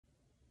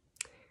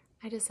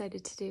I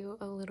decided to do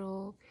a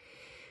little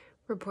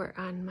report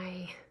on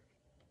my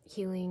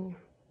healing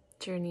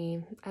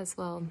journey as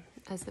well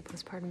as the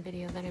postpartum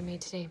video that I made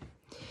today.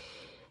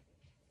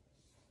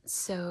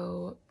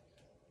 So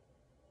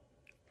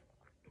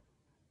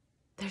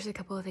there's a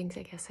couple of things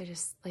I guess I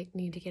just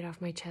need to get off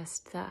my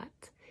chest,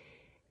 that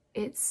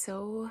it's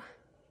so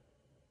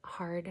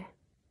hard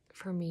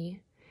for me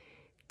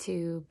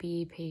to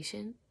be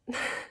patient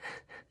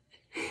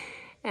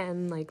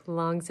and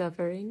long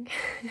suffering.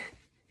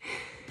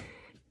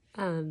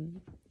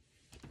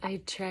 I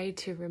try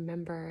to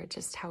remember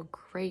just how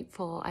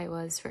grateful I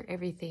was for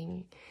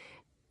everything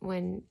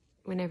when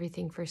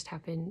everything first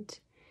happened.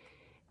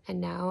 And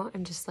now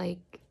I'm just like,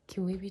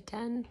 can we be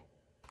done?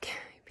 Can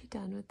we be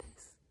done with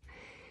this?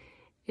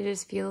 It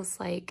just feels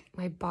like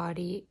my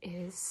body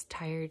is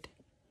tired.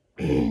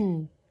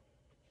 My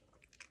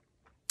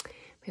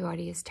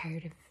body is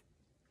tired of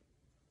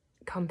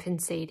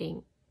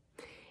compensating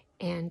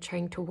and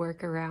trying to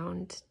work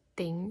around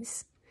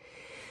things.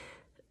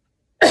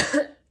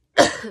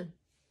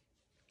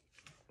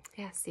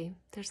 Yeah, see,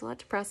 there's a lot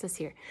to process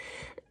here.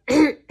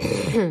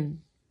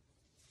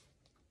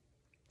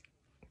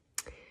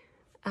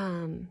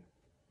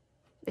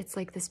 It's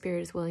like the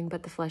spirit is willing,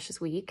 but the flesh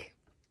is weak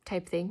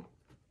type thing.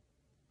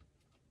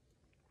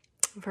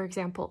 For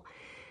example,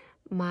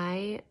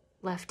 my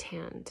left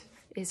hand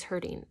is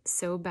hurting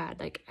so bad.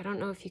 I don't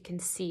know if you can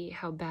see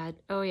how bad.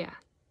 Oh yeah,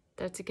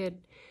 that's a good.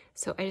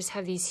 So I just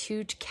have these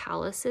huge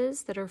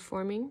calluses that are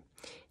forming,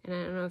 and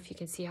I don't know if you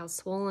can see how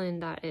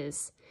swollen that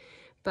is,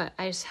 but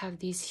I just have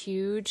these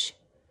huge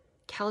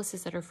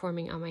calluses that are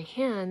forming on my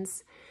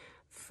hands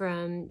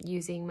from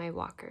using my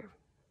walker,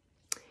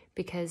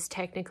 because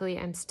technically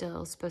I'm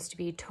still supposed to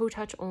be toe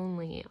touch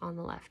only on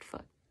the left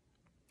foot,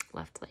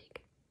 left leg.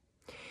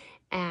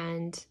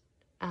 And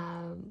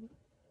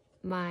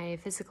my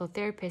physical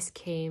therapist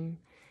came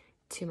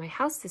to my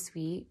house this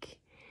week.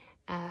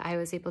 I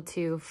was able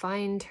to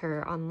find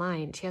her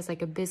online. She has a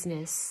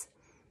business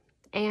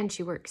and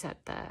she works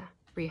at the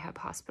rehab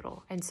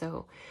hospital. And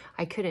so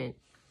I couldn't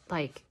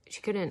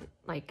she couldn't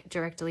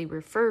directly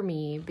refer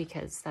me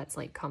because that's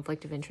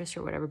conflict of interest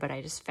or whatever, but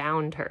I just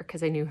found her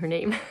because I knew her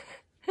name.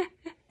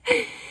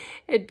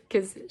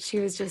 Because she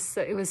was just,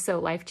 it was so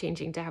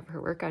life-changing to have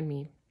her work on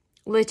me.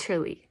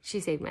 Literally, she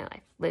saved my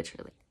life,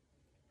 literally.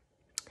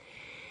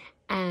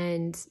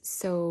 And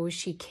so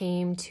she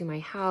came to my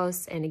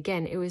house, and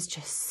again, it was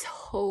just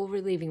so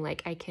relieving.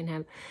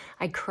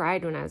 I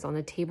cried when I was on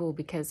the table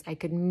because I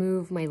could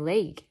move my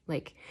leg.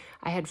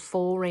 I had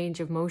full range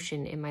of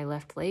motion in my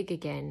left leg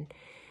again,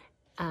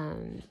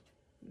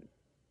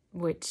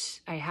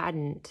 which I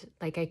hadn't.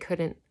 I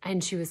couldn't.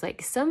 And she was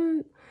like,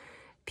 some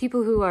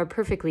people who are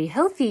perfectly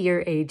healthy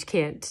your age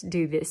can't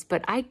do this,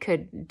 but I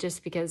could,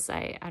 just because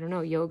I don't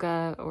know,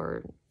 yoga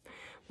or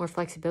more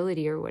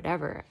flexibility or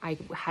whatever. I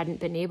hadn't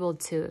been able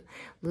to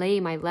lay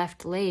my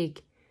left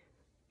leg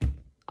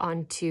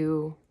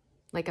onto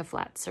a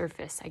flat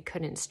surface. I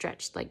couldn't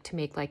stretch to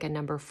make a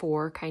number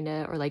 4 kind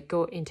of, or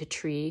go into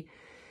tree,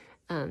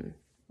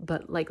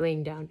 but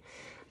laying down.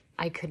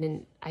 I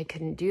couldn't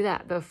do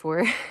that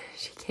before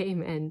she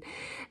came. And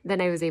then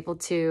I was able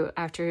to,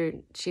 after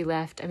she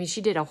left, I mean,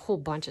 she did a whole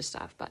bunch of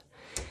stuff, but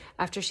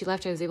after she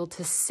left, I was able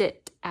to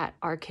sit at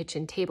our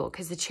kitchen table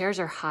because the chairs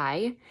are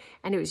high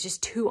and it was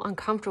just too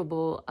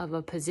uncomfortable of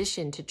a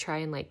position to try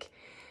and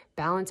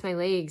balance my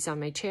legs on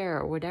my chair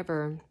or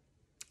whatever.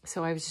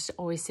 So I was just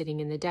always sitting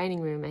in the dining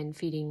room and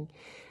feeding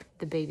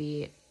the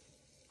baby,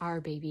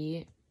 our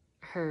baby,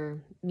 her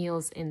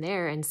meals in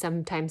there. And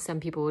sometimes some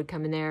people would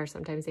come in there,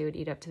 sometimes they would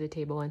eat up to the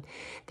table. And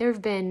there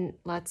have been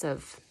lots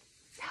of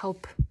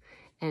help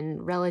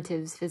and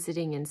relatives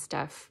visiting and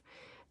stuff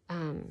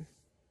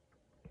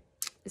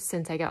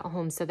since I got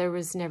home. So there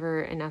was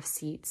never enough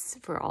seats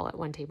for all at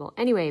one table.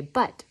 Anyway,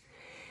 but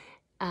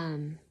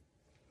sorry,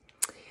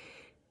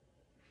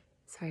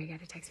 I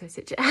got a text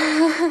message.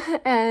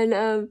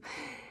 And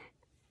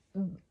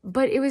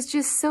but it was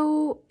just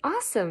so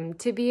awesome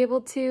to be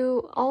able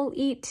to all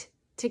eat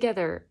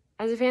together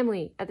as a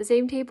family at the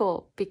same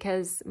table,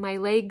 because my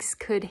legs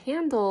could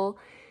handle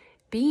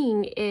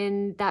being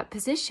in that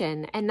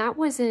position. And that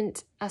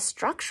wasn't a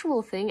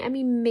structural thing. I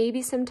mean,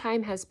 maybe some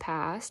time has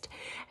passed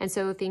and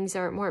so things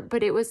aren't more,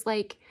 but it was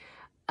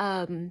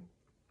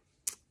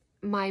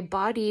my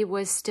body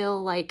was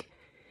still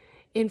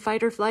in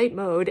fight or flight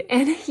mode.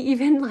 And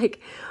even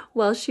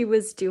while she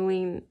was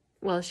doing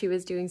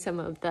some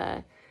of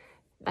the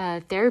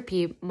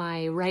therapy,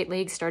 my right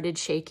leg started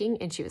shaking,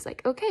 and she was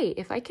like, okay,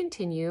 if I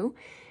continue,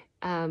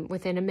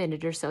 within a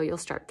minute or so, you'll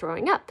start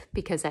throwing up,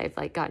 because I've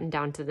gotten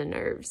down to the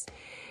nerves.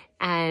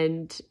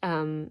 And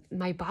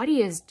my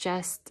body is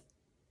just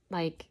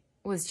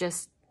was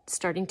just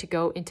starting to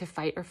go into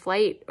fight or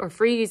flight or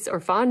freeze or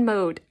fawn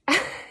mode.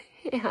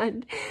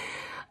 And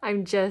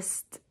I'm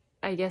just,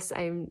 I guess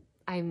I'm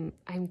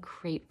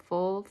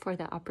grateful for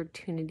the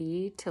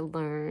opportunity to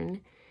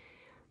learn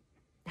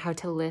how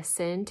to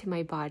listen to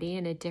my body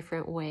in a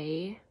different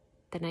way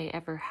than I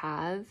ever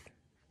have.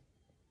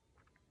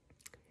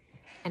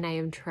 And I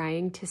am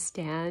trying to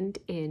stand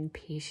in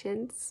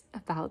patience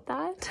about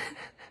that.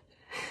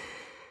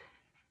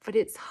 But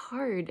it's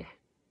hard.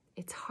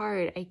 It's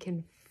hard. I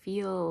can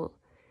feel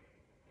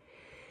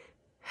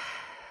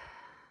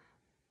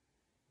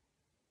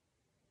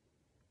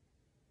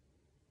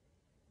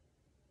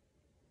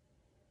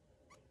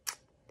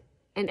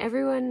and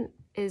everyone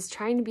is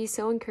trying to be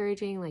so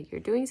encouraging, like,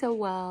 you're doing so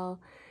well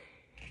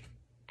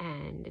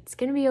and it's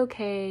gonna be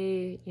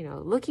okay. You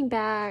know, looking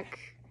back,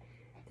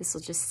 this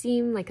will just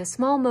seem like a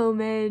small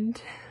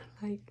moment.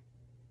 Like,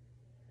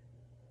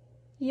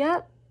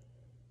 yep.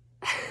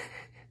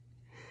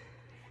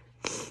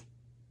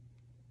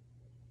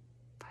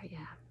 But yeah.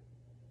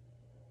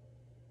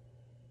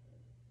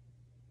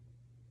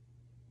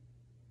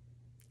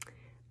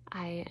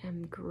 I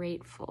am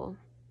grateful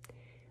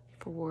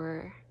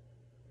for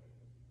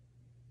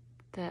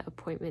the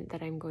appointment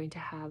that I'm going to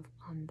have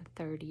on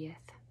the 30th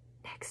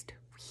next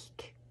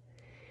week.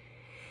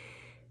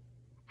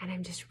 And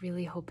I'm just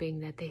really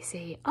hoping that they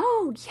say,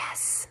 oh,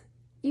 yes,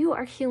 you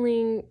are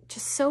healing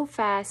just so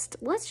fast.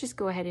 Let's just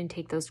go ahead and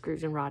take those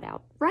screws and rod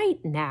out right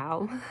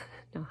now.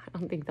 No, I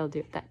don't think they'll do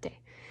it that day.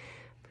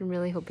 But I'm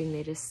really hoping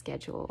they just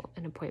schedule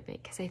an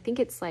appointment, because I think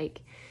it's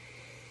like,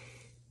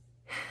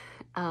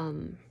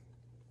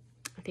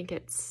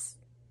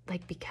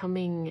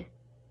 becoming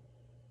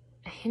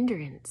a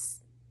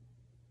hindrance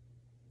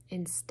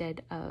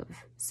instead of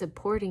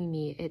supporting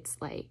me. It's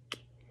like,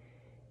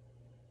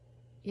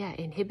 yeah,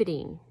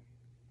 inhibiting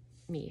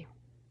me.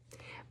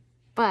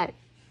 But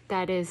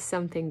that is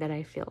something that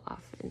I feel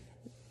often.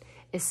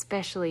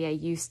 Especially I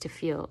used to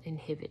feel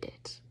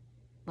inhibited,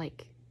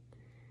 like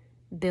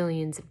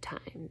billions of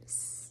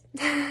times.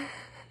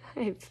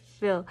 I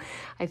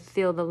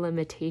feel the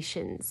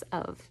limitations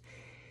of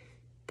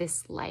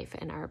this life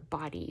and our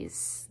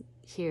bodies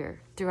here.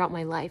 Throughout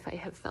my life, I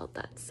have felt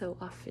that so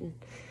often.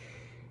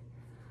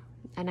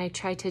 And I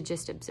try to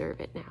just observe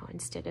it now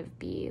instead of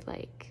be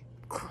like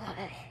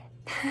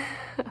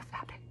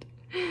about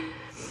it.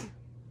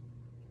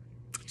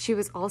 She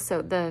was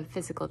also, the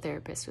physical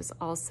therapist was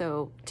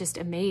also just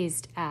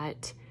amazed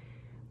at,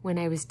 when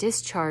I was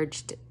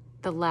discharged,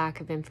 the lack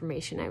of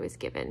information I was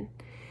given.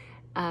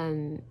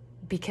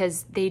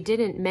 Because they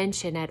didn't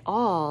mention at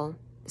all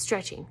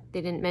stretching.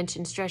 They didn't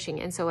mention stretching.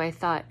 And so I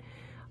thought,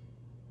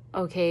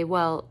 okay,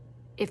 well,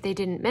 if they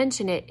didn't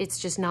mention it, it's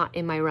just not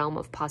in my realm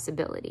of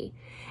possibility.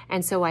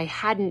 And so I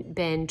hadn't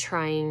been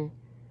trying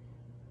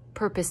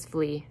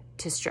purposefully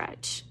to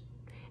stretch.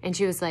 And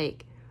she was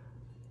like,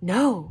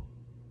 no,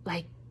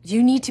 like,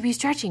 you need to be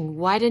stretching.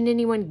 Why didn't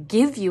anyone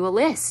give you a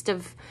list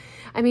of,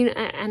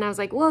 and I was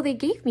like, well, they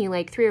gave me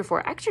like 3 or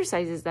 4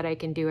 exercises that I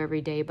can do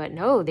every day, but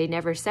no, they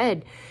never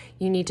said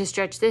you need to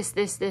stretch this,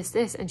 this, this,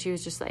 this. And she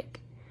was just like,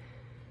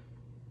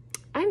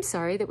 I'm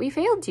sorry that we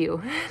failed you.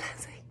 And I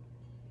was like,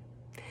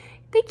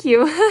 thank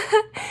you.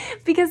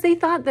 Because they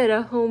thought that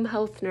a home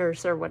health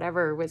nurse or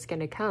whatever was going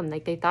to come.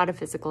 Like, they thought a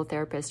physical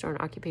therapist or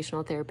an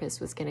occupational therapist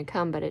was going to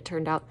come, but it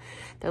turned out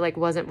there like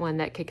wasn't one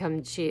that could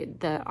come.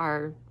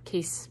 Our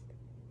case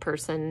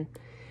person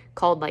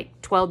called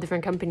like 12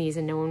 different companies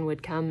and no one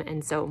would come.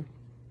 And so,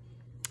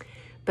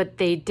 but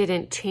they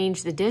didn't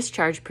change the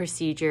discharge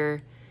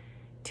procedure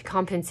to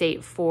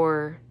compensate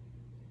for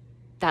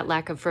that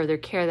lack of further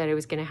care that I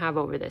was going to have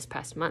over this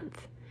past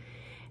month.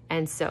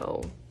 And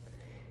so,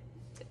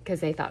 because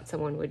they thought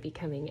someone would be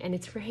coming, and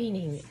it's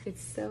raining.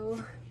 It's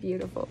so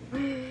beautiful.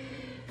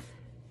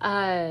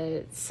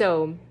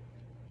 So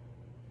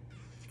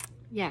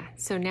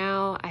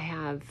now I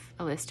have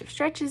a list of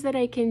stretches that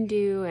I can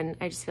do, and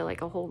I just feel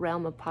like a whole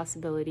realm of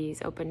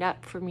possibilities opened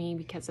up for me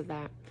because of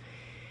that,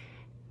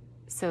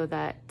 so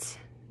that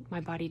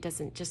my body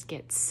doesn't just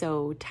get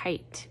so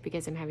tight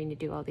because I'm having to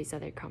do all these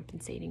other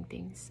compensating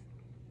things.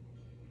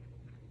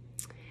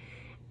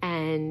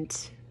 And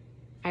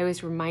I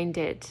was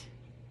reminded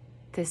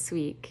this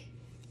week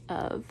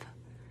of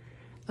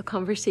a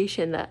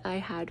conversation that I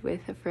had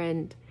with a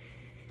friend.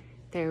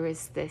 There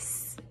was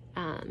this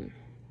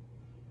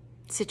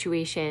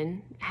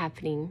situation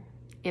happening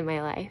in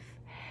my life,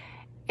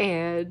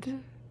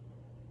 and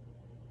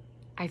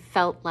I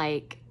felt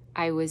like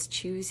I was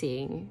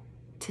choosing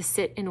to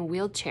sit in a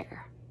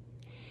wheelchair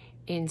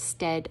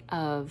instead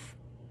of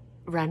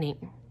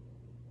running.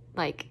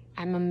 Like,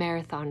 I'm a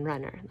marathon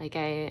runner. Like,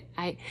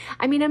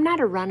 I'm not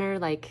a runner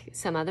like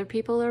some other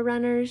people are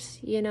runners,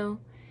 you know,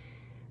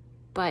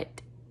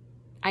 but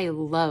I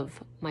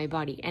love my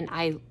body, and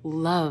I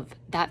love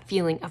that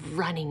feeling of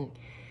running,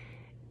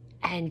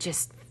 and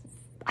just,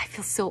 I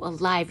feel so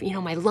alive, you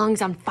know, my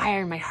lungs on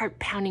fire and my heart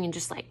pounding, and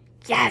just like,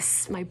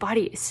 yes, my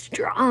body is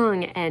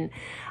strong. And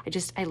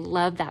I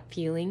love that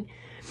feeling.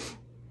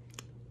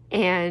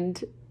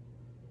 And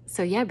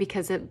so, yeah,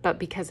 because of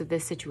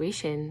this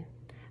situation,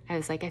 I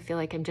was like, I feel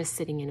like I'm just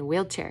sitting in a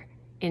wheelchair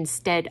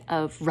instead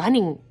of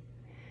running.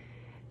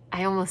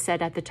 I almost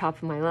said at the top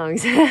of my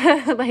lungs,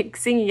 like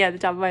singing at the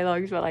top of my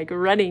lungs, but like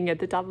running at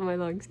the top of my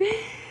lungs.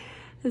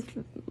 It's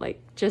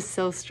like just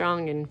so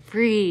strong and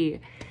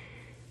free.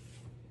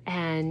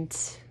 And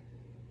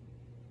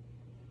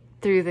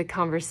through the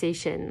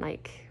conversation,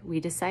 like, we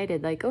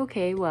decided, like,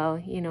 okay, well,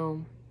 you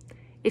know,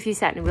 if you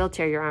sat in a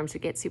wheelchair, your arms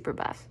would get super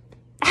buff.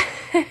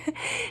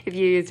 If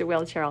you used a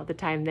wheelchair all the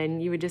time, then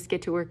you would just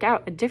get to work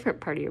out a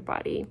different part of your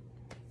body.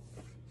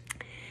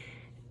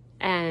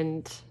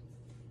 And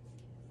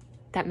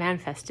that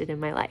manifested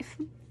in my life,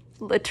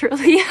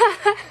 literally.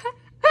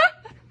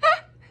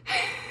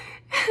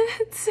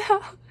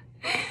 So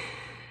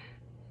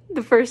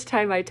the first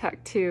time I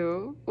talked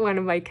to one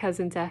of my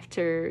cousins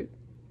after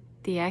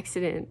the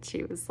accident,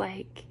 she was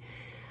like,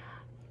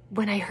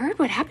 when I heard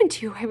what happened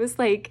to you, I was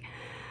like,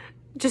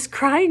 just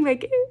crying,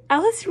 like,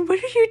 Allison,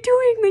 what are you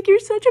doing? Like, you're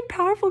such a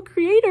powerful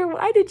creator.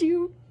 Why did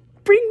you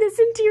bring this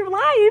into your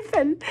life?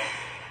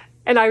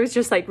 And I was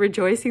just like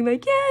rejoicing,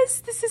 like,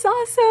 yes, this is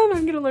awesome.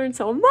 I'm going to learn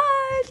so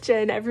much.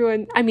 And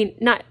everyone, I mean,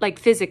 not like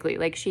physically,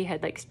 like she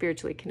had like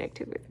spiritually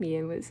connected with me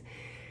and was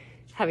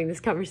having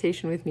this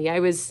conversation with me. I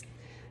was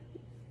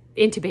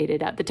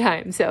intubated at the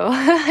time, so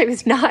I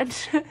was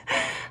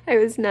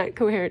not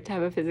coherent to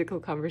have a physical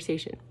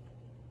conversation.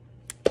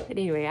 But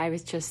anyway, I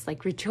was just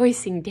like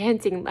rejoicing,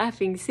 dancing,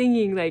 laughing,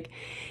 singing, like,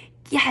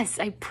 yes,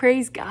 I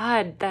praise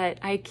God that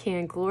I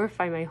can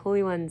glorify my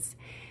holy ones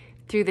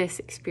through this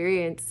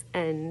experience.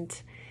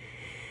 And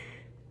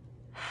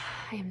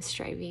I am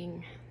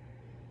striving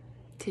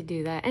to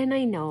do that. And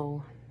I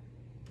know.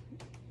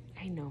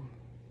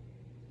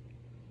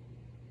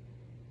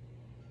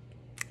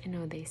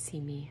 They see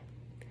me.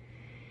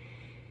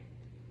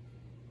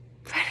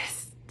 But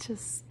it's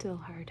just still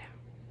hard.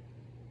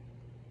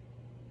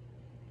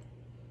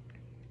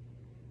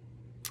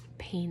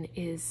 Pain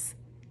is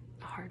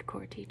a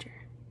hardcore teacher.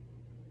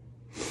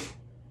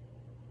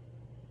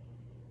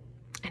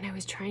 And I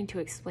was trying to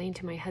explain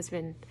to my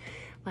husband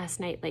last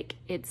night, like,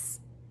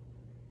 it's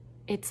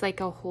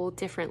like a whole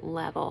different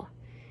level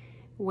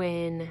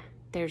when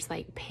there's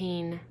like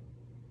pain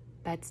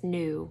that's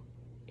new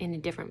in a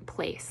different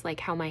place, like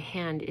how my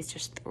hand is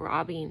just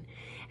throbbing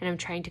and I'm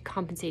trying to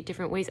compensate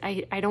different ways.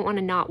 I don't want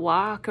to not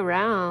walk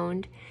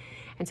around.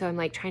 And so I'm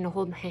like trying to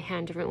hold my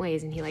hand different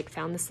ways. And he like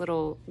found this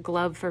little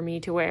glove for me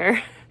to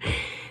wear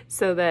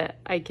so that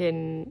I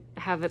can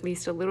have at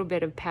least a little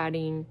bit of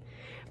padding.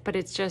 But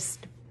it's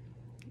just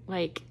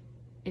like,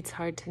 it's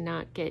hard to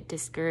not get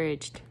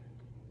discouraged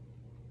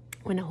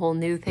when a whole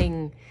new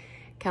thing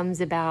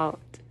comes about.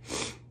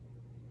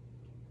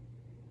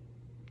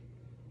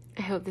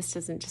 I hope this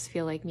doesn't just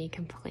feel like me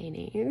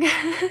complaining,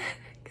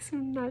 because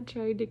I'm not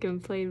trying to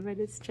complain, but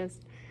it's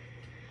just,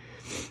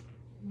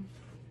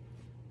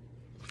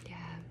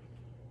 yeah.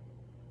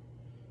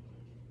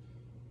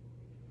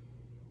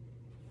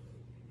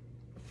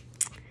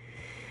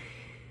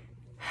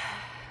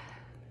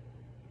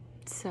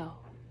 So,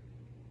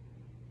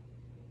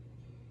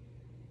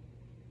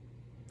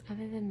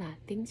 other than that,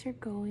 things are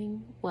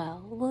going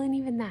well. Well, and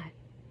even that,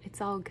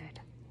 it's all good.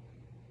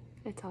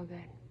 It's all good.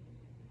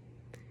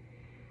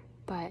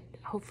 But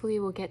hopefully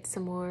we'll get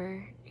some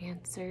more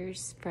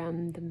answers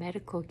from the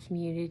medical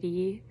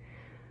community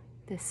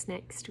this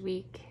next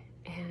week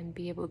and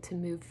be able to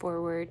move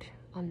forward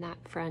on that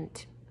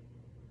front.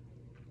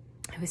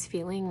 I was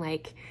feeling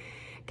like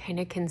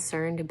kind of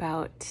concerned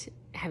about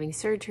having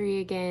surgery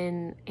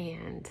again,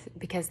 and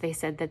because they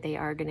said that they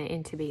are going to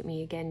intubate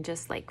me again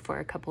just like for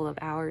a couple of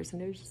hours,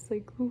 and I was just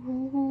like,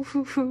 ooh,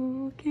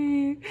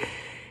 okay.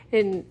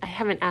 And I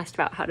haven't asked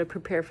about how to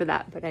prepare for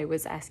that, but I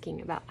was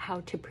asking about how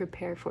to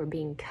prepare for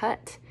being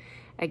cut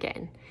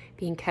again,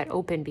 being cut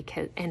open,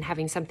 and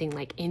having something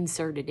like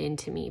inserted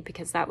into me,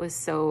 because that was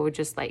so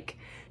just like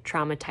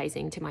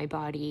traumatizing to my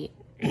body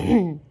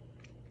to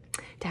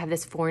have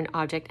this foreign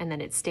object and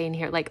then it's staying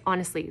here. Like,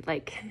 honestly,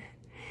 like,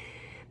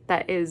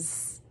 that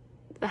is,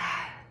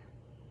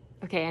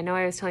 okay, I know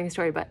I was telling a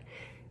story, but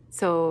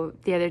so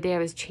the other day I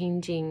was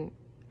changing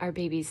our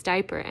baby's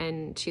diaper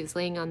and she was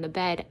laying on the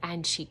bed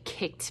and she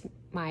kicked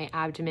my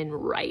abdomen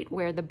right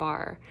where the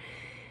bar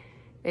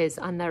is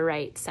on the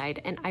right side.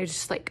 And I was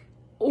just like,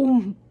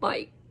 oh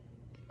my,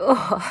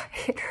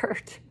 it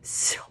hurt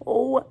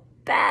so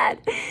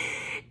bad.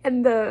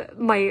 And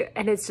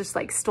it's just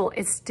like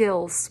it's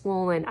still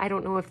swollen. I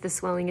don't know if the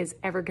swelling is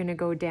ever going to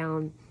go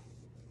down.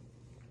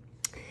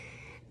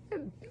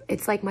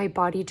 It's like my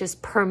body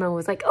just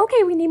was like,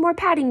 okay, we need more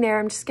padding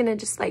there. I'm just going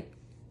to like,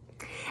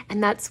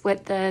 and that's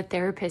what the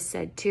therapist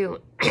said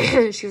too.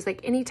 She was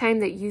like, anytime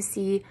that you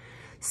see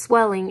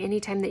swelling,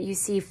 anytime that you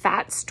see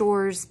fat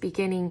stores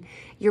beginning,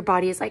 your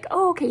body is like,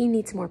 oh, okay, you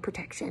need some more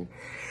protection.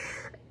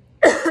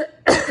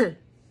 Wow,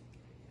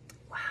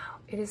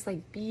 it is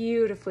like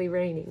beautifully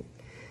raining.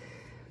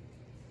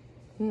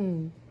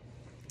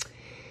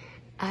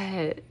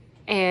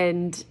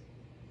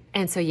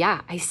 And so,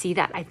 yeah, I see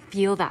that. I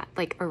feel that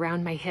like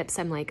around my hips.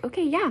 I'm like,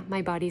 okay, yeah,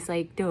 my body's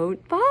like,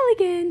 don't fall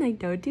again. Like,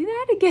 don't do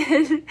that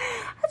again.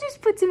 I'll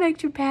just put some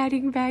extra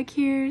padding back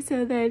here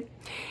so that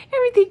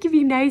everything can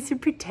be nice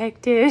and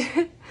protected.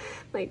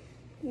 Like,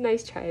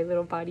 nice try,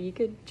 little body.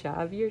 Good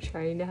job. You're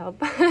trying to help.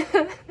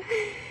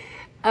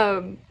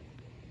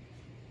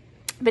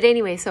 But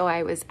anyway, so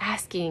I was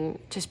asking,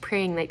 just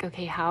praying like,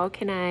 okay, how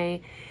can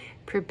I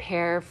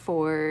prepare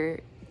for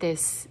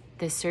this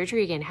this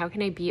surgery again? How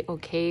can I be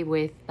okay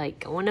with like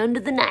going under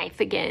the knife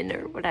again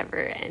or whatever?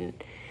 And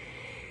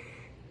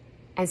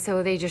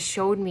so they just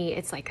showed me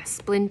it's like a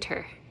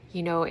splinter.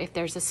 You know, if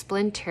there's a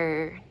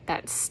splinter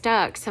that's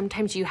stuck,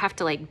 sometimes you have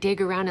to like dig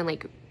around and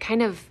like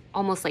kind of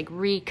almost like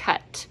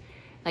recut,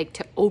 like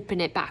to open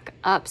it back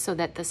up so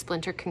that the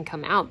splinter can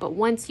come out. But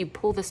once you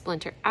pull the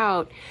splinter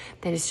out,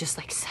 then it's just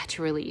like such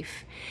a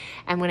relief.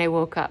 And when I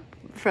woke up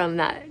from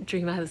that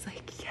dream, I was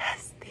like,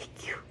 yes,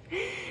 thank you.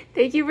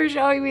 Thank you for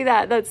showing me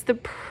that. That's the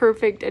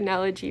perfect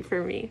analogy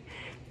for me.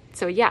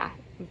 So yeah,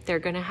 they're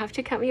going to have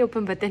to cut me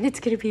open, but then it's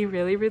going to be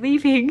really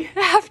relieving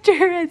after.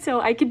 And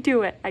so I can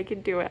do it. I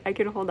can do it. I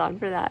can hold on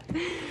for that.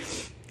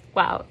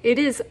 Wow. It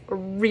is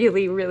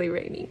really, really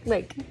raining.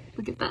 Like,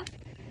 look at that.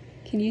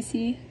 Can you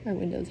see? Our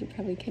windows are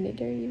probably kind of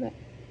dirty, but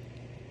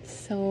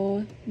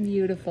so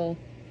beautiful.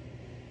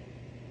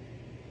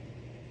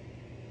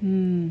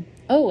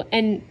 Oh,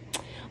 and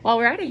while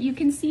we're at it, you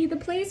can see the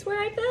place where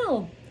I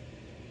fell.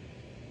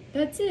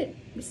 That's it.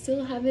 We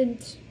still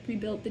haven't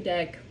rebuilt the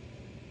deck.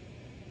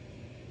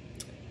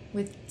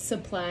 With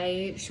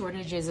supply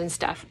shortages and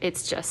stuff,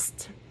 it's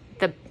just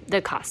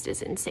the cost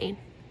is insane.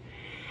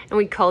 And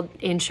we called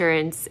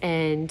insurance,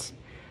 and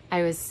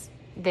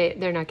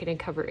they're not going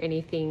to cover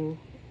anything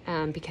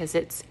because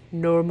it's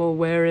normal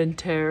wear and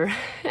tear.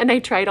 And I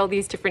tried all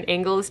these different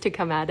angles to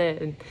come at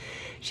it, and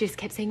she just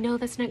kept saying, no,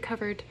 that's not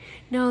covered.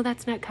 No,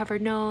 that's not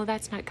covered. No,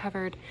 that's not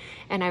covered.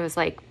 And I was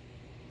like,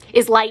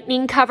 is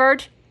lightning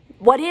covered?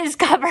 What is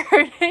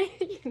covered?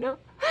 You know?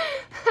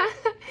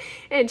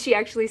 And she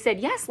actually said,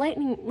 yes,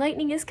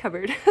 lightning is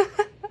covered.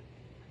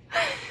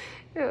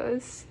 It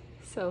was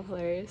so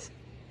hilarious.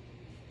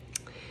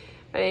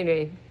 But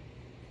anyway.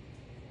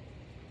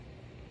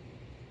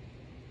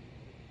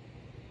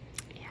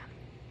 Yeah.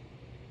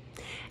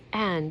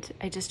 And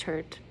I just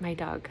heard my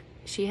dog.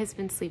 She has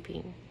been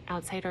sleeping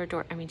outside our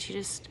door. I mean, she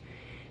just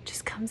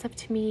comes up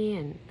to me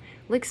and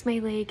licks my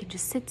leg and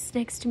just sits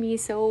next to me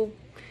so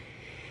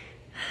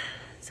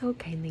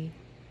kindly.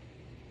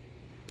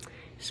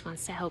 Just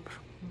wants to help.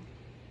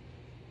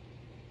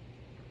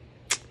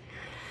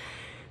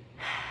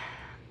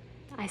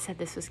 I said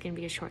this was going to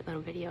be a short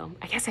little video.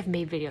 I guess I've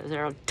made videos that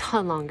are a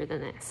ton longer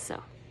than this,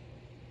 so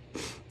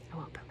I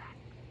won't put that.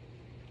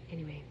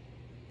 Anyway,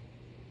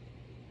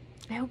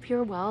 I hope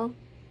you're well.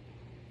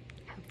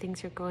 I hope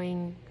things are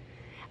going.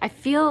 I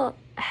feel,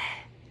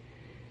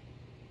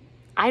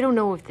 I don't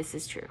know if this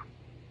is true.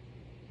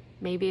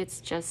 Maybe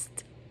it's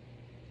just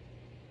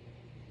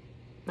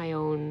my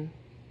own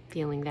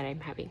feeling that I'm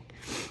having.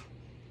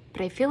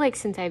 But I feel like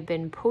since I've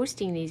been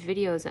posting these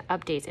videos and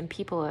updates and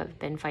people have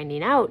been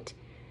finding out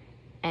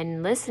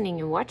and listening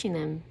and watching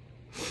them,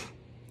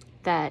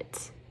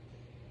 that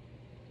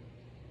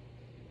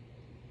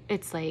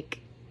it's like,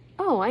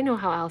 oh, I know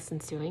how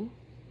Allison's doing.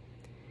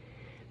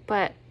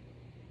 But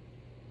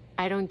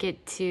I don't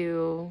get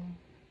to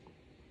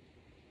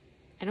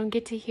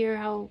hear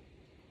how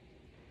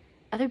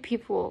other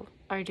people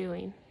are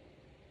doing.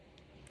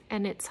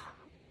 And it's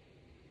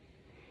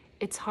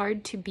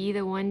hard to be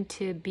the one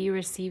to be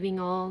receiving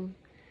all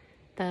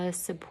the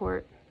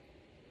support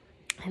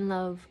and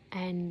love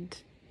and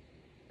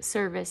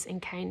service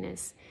and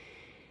kindness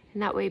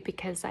in that way,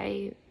 because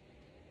I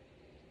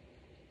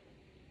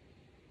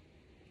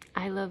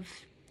love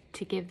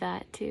to give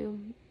that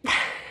too. I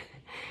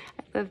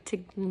love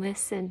to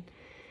listen.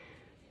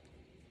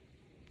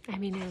 I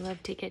mean, I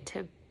love to get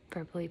to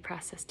verbally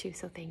process too,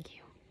 so thank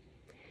you.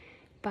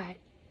 But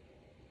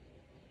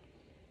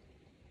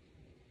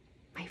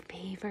my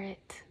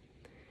favorite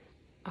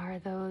are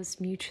those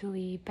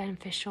mutually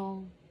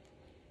beneficial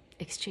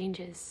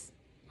exchanges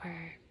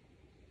where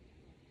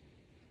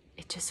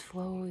it just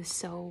flows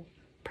so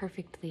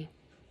perfectly.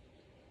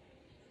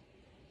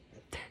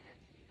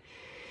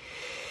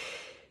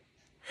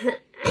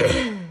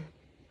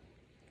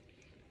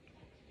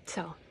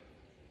 So,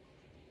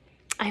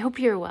 I hope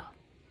you're well.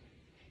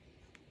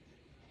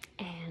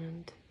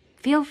 And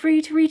feel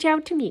free to reach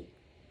out to me.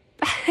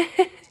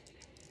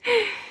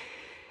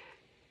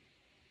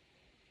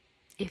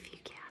 If you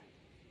can.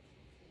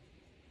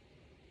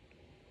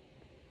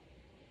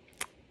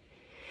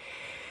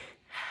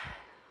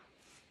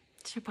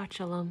 Shabbat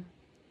Shalom.